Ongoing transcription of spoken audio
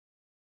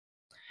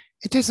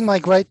It is my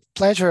great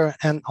pleasure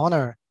and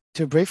honor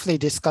to briefly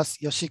discuss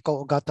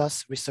Yoshiko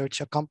Ogata's research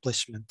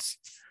accomplishments.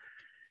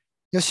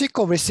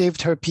 Yoshiko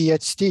received her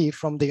PhD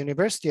from the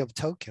University of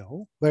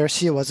Tokyo, where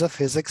she was a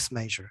physics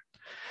major.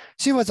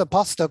 She was a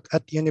postdoc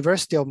at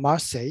University of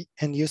Marseille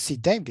and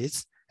UC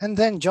Davis, and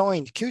then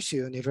joined Kyushu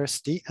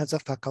University as a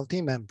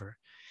faculty member.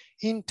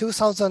 In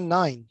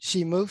 2009,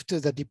 she moved to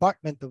the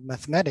Department of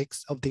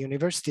Mathematics of the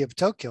University of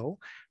Tokyo,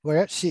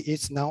 where she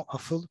is now a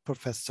full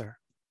professor.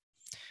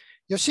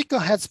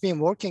 Yoshiko has been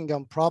working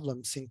on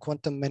problems in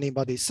quantum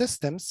many-body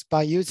systems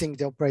by using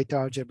the operator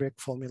algebraic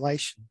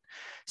formulation.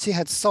 She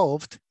has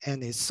solved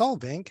and is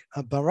solving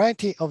a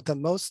variety of the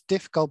most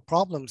difficult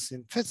problems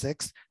in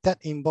physics that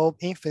involve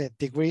infinite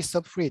degrees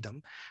of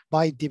freedom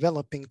by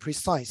developing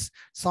precise,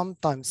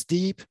 sometimes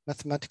deep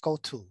mathematical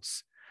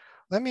tools.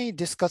 Let me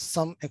discuss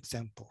some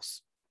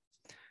examples.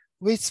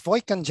 With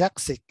Wojciech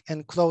Jaksik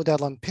and Claude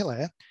Alan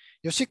Pillet,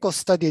 Yoshiko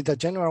studied the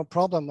general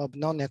problem of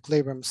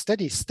non-equilibrium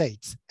steady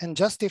states and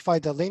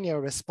justified the linear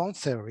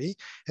response theory,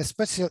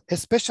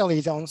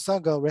 especially the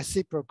Onsaga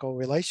reciprocal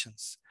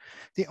relations.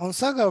 The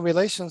Onsaga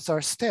relations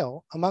are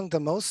still among the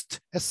most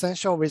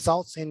essential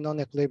results in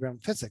non-equilibrium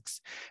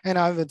physics, and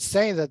I would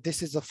say that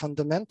this is a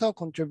fundamental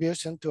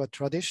contribution to a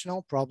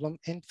traditional problem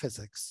in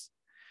physics.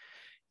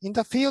 In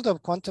the field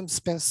of quantum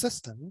spin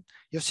system,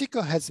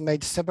 Yoshiko has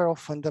made several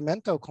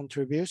fundamental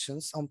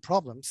contributions on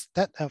problems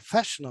that are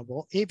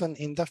fashionable even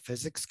in the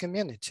physics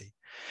community.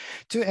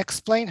 To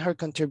explain her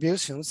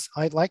contributions,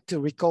 I'd like to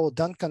recall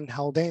Duncan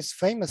Haldane's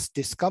famous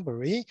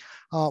discovery,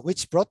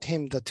 which brought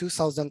him the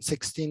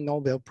 2016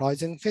 Nobel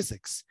Prize in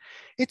Physics.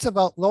 It's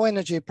about low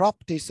energy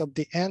properties of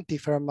the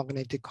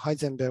antiferromagnetic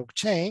Heisenberg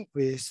chain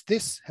with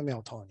this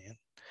Hamiltonian.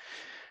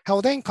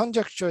 Haldane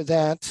conjectured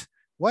that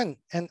when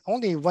and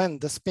only when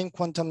the spin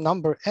quantum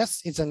number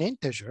S is an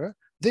integer,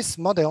 this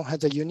model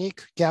has a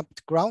unique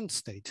gapped ground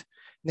state,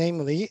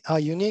 namely a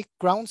unique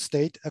ground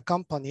state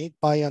accompanied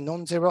by a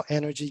non-zero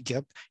energy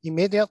gap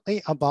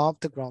immediately above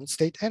the ground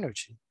state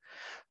energy.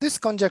 This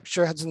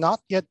conjecture has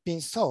not yet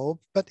been solved,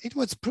 but it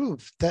was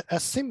proved that a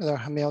similar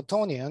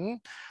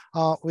Hamiltonian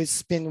with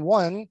spin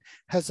 1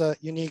 has a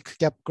unique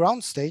gap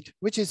ground state,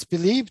 which is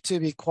believed to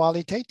be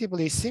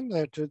qualitatively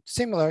similar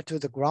to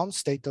the ground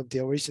state of the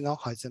original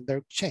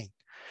Heisenberg chain.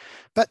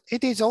 But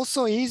it is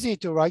also easy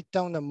to write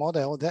down a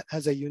model that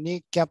has a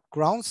unique gap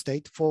ground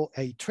state for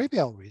a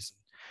trivial reason.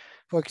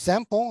 For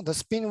example, the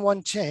spin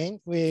 1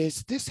 chain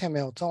with this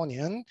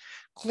Hamiltonian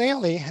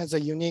clearly has a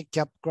unique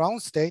gap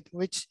ground state,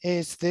 which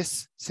is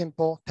this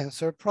simple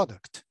tensor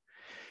product.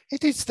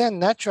 It is then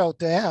natural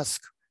to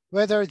ask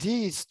whether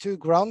these two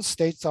ground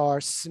states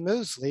are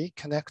smoothly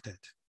connected.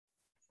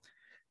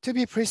 To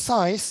be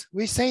precise,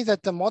 we say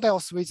that the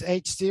models with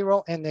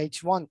H0 and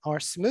H1 are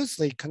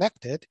smoothly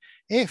connected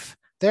if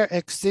there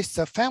exists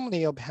a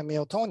family of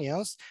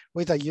Hamiltonians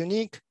with a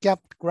unique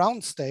gapped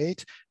ground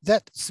state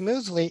that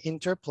smoothly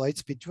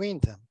interpolates between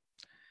them.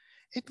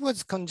 It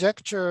was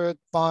conjectured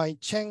by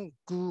Chen,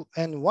 Gu,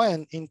 and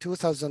Wen in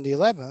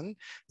 2011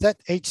 that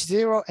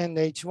H0 and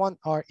H1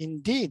 are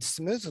indeed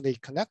smoothly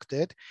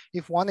connected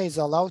if one is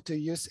allowed to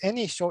use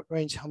any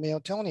short-range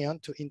Hamiltonian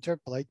to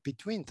interpolate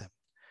between them.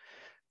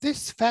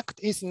 This fact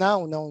is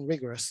now known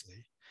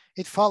rigorously.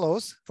 It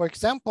follows, for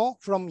example,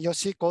 from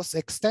Yoshiko's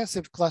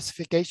extensive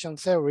classification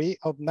theory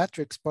of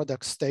matrix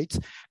product states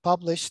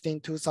published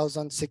in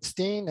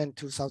 2016 and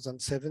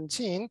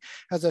 2017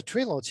 as a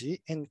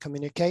trilogy in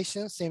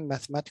Communications in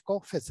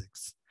Mathematical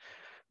Physics.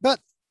 But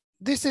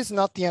this is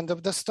not the end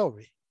of the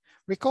story.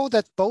 Recall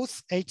that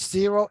both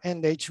H0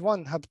 and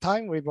H1 have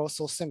time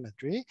reversal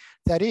symmetry,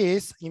 that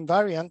is,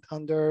 invariant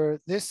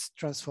under this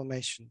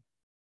transformation.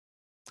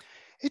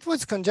 It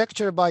was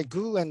conjectured by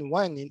Gu and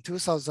Wen in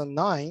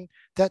 2009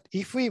 that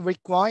if we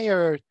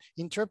require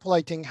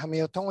interpolating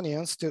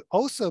Hamiltonians to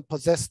also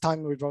possess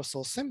time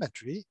reversal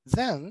symmetry,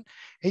 then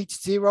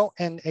H0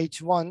 and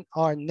H1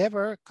 are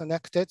never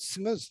connected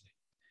smoothly.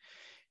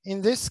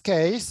 In this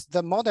case,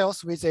 the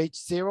models with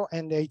H0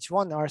 and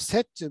H1 are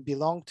said to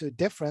belong to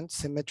different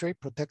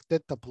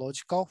symmetry-protected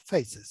topological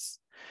phases.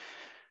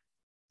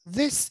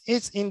 This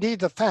is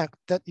indeed a fact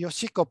that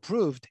Yoshiko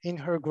proved in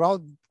her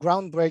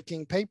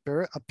groundbreaking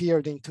paper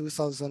appeared in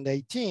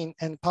 2018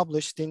 and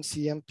published in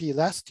CMP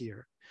last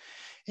year.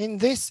 In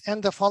this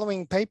and the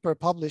following paper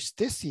published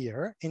this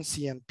year in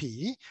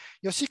CMP,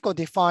 Yoshiko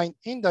defined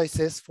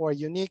indices for a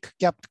unique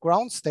gapped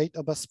ground state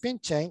of a spin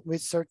chain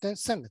with certain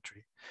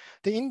symmetry.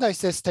 The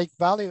indices take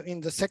value in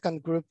the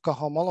second group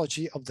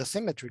cohomology of the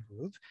symmetry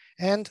group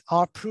and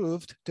are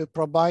proved to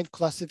provide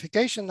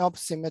classification of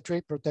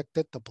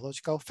symmetry-protected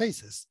topological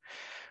phases.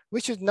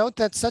 We should note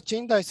that such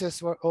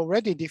indices were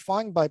already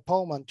defined by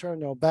Pullman,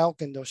 Turner,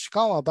 Balk, and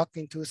Oshikawa back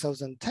in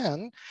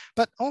 2010,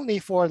 but only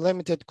for a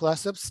limited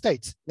class of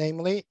states,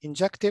 namely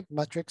injective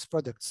matrix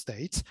product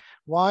states,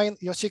 while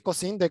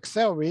Yoshiko's index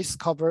theories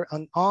cover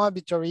an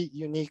arbitrary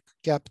unique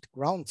gapped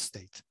ground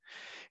state.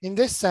 In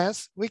this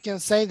sense, we can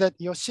say that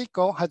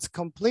Yoshiko has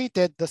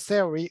completed the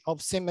theory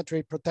of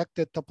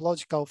symmetry-protected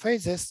topological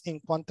phases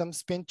in quantum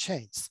spin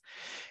chains.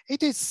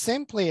 It is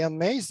simply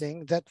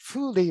amazing that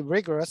fully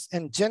rigorous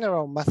and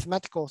general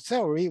mathematical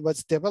theory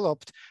was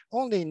developed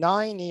only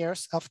 9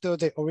 years after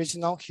the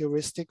original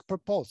heuristic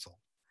proposal.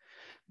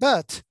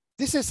 But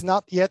this is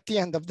not yet the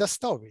end of the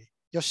story.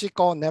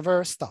 Yoshiko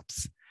never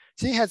stops.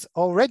 She has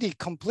already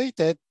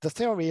completed the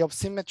theory of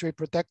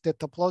symmetry-protected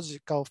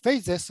topological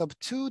phases of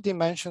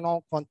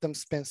two-dimensional quantum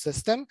spin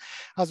system,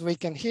 as we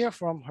can hear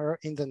from her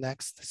in the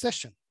next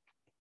session.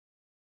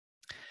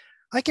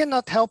 I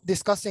cannot help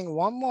discussing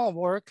one more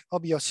work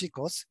of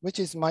Yoshiko's, which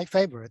is my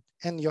favorite,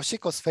 and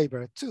Yoshiko's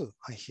favorite too,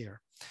 I hear.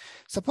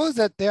 Suppose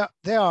that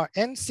there are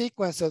n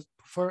sequences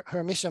for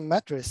Hermitian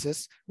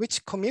matrices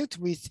which commute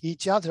with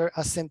each other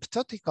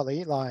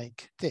asymptotically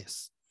like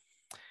this.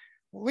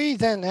 We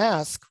then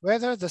ask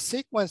whether the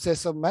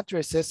sequences of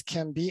matrices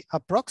can be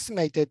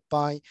approximated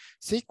by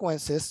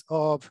sequences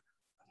of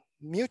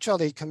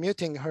mutually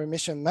commuting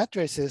Hermitian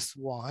matrices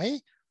Y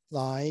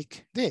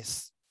like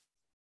this.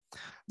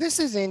 This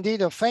is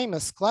indeed a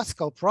famous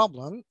classical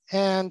problem,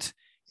 and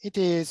it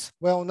is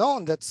well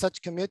known that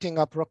such commuting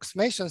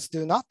approximations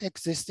do not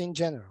exist in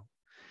general.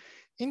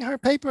 In her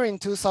paper in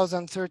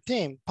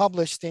 2013,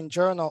 published in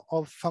Journal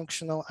of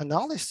Functional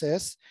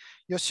Analysis,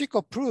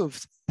 Yoshiko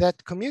proved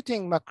that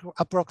commuting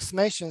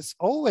approximations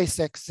always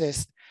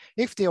exist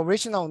if the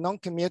original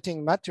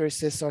non-commuting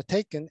matrices are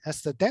taken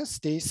as the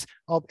densities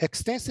of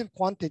extensive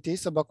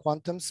quantities of a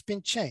quantum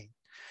spin chain.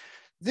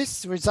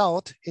 This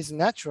result is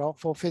natural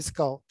for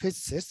physical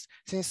physicists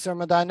since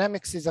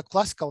thermodynamics is a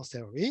classical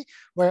theory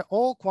where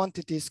all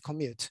quantities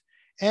commute,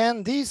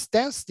 and these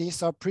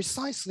densities are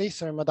precisely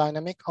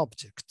thermodynamic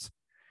objects.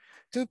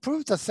 To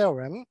prove the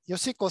theorem,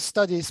 Yoshiko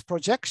studies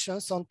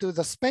projections onto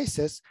the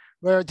spaces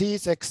where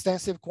these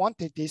extensive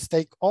quantities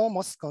take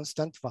almost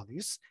constant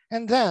values,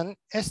 and then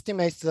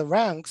estimates the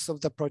ranks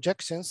of the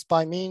projections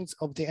by means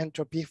of the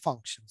entropy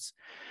functions.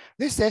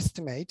 This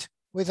estimate,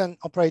 with an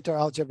operator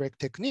algebraic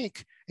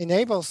technique,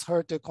 enables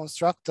her to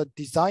construct a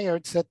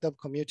desired set of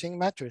commuting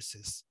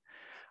matrices.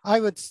 I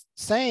would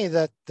say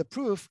that the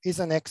proof is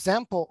an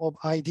example of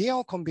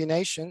ideal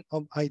combination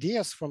of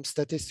ideas from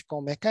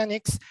statistical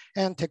mechanics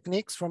and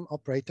techniques from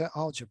operator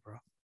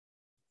algebra.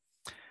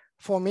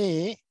 For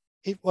me,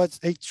 it was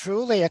a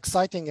truly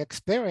exciting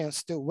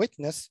experience to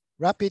witness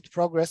rapid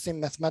progress in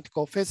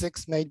mathematical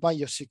physics made by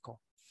Yoshiko.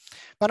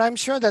 But I'm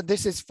sure that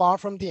this is far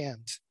from the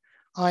end.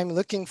 I'm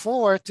looking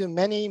forward to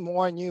many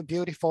more new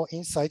beautiful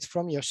insights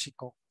from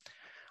Yoshiko.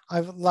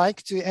 I would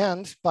like to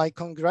end by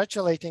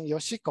congratulating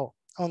Yoshiko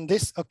on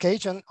this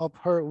occasion of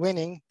her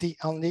winning the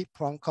Henri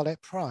Poincare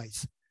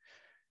Prize.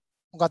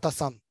 尾形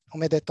さん、お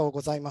めでとう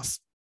ございま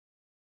す。